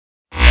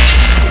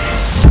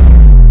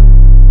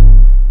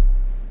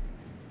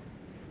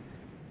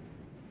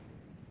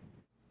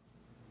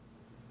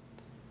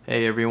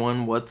Hey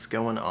everyone, what's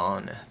going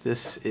on?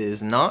 This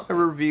is not a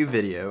review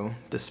video,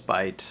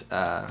 despite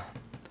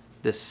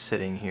this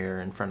sitting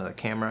here in front of the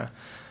camera.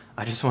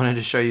 I just wanted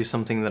to show you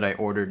something that I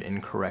ordered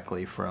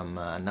incorrectly from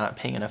not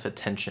paying enough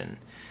attention.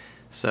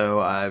 So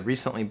I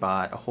recently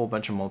bought a whole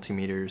bunch of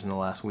multimeters in the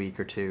last week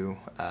or two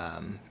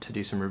to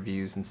do some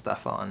reviews and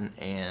stuff on,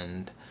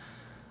 and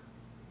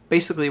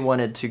basically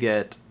wanted to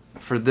get,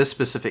 for this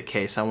specific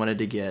case, I wanted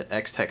to get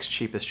Extech's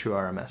cheapest True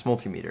RMS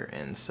multimeter.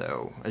 And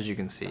so, as you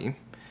can see,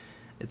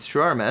 it's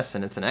True RMS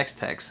and it's an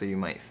Extech, so you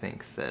might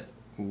think that,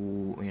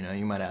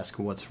 you might ask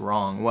what's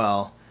wrong.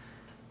 Well,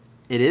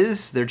 it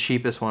is their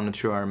cheapest one, the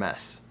True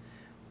RMS.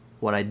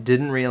 What I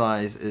didn't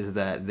realize is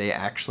that they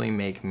actually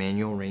make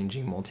manual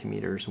ranging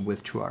multimeters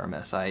with True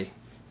RMS. I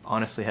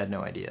honestly had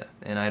no idea,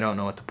 and I don't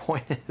know what the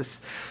point is,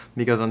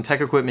 because on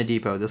Tech Equipment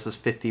Depot this is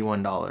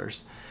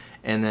 $51,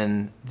 and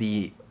then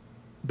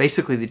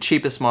basically the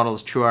cheapest model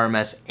is True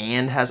RMS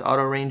and has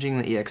auto ranging,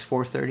 the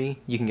EX430.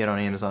 You can get on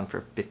Amazon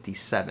for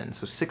 $57,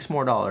 so $6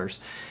 more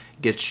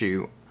gets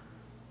you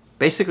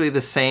basically the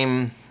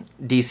same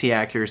DC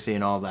accuracy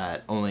and all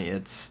that, only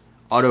it's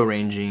auto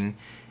ranging.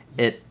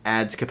 It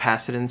adds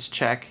capacitance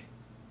check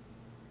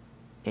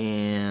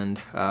and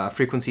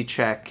frequency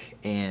check,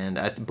 and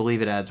I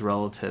believe it adds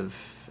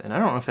relative, and I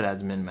don't know if it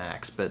adds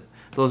min-max, but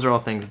those are all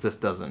things this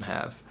doesn't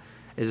have.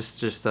 It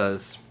just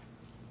does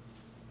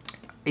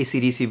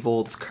AC/DC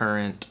volts,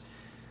 current,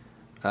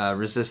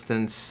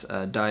 resistance,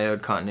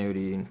 diode,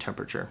 continuity, and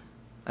temperature.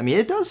 I mean,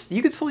 it does.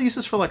 You could still use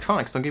this for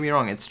electronics. Don't get me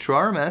wrong. It's True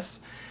RMS.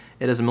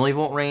 It has a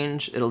millivolt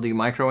range. It'll do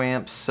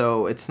microamps,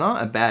 so it's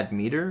not a bad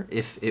meter.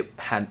 If it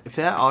had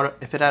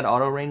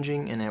auto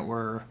ranging and it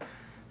were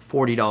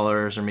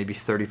 $40 or maybe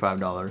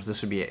 $35,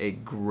 this would be a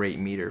great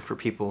meter for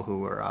people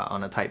who are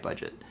on a tight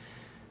budget,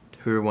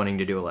 who are wanting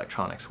to do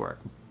electronics work.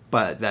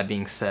 But that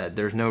being said,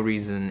 there's no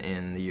reason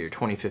in the year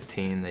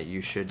 2015 that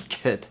you should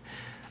get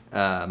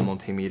a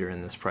multimeter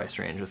in this price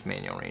range with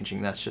manual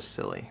ranging. That's just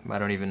silly. I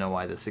don't even know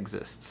why this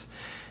exists.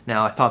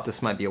 Now, I thought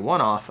this might be a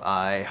one-off.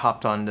 I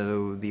hopped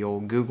onto the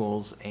old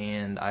Googles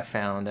and I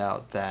found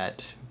out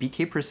that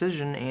BK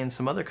Precision and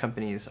some other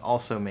companies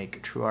also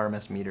make True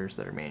RMS meters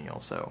that are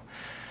manual. So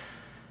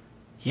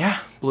yeah,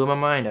 blew my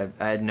mind.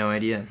 I had no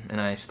idea,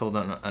 and I still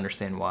don't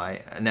understand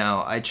why.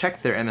 Now, I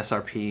checked their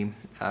MSRP.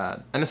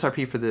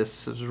 MSRP for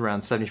this was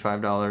around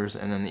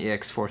 $75, and then the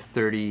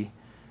EX430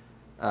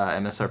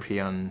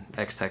 MSRP on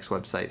Extech's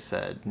website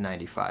said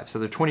 $95. So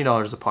they're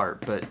 $20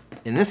 apart, but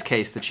in this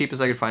case, the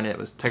cheapest I could find it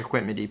was Tech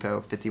Equipment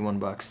Depot,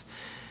 $51.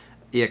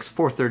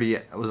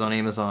 EX430 was on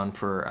Amazon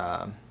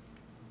for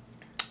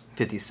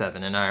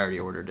 $57, and I already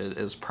ordered it.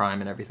 It was Prime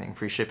and everything,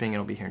 free shipping.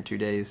 It'll be here in 2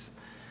 days.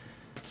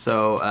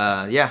 So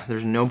yeah,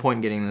 there's no point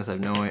in getting this. I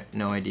have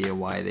no idea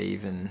why they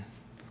even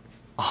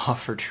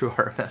offer True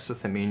RMS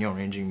with a manual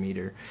ranging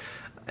meter.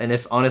 And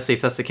honestly,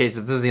 if that's the case,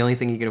 if this is the only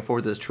thing you can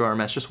afford this True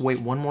RMS, just wait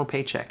one more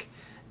paycheck,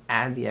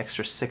 add the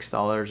extra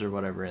 $6 or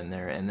whatever in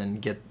there, and then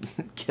get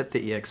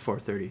the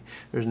EX430.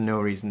 There's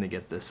no reason to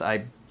get this.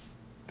 I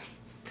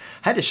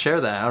had to share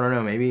that. I don't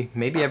know,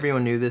 maybe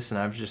everyone knew this and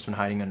I've just been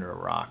hiding under a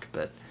rock,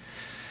 but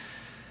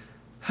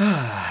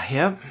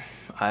yep.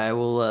 I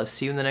will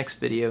see you in the next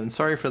video, and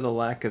sorry for the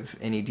lack of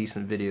any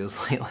decent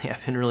videos lately.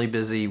 I've been really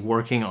busy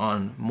working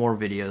on more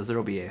videos. There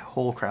will be a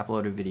whole crap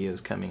load of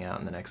videos coming out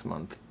in the next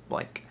month,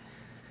 like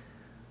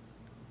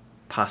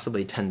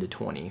possibly 10 to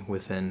 20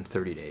 within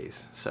 30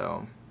 days.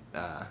 So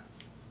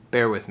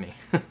bear with me.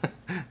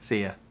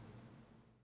 See ya.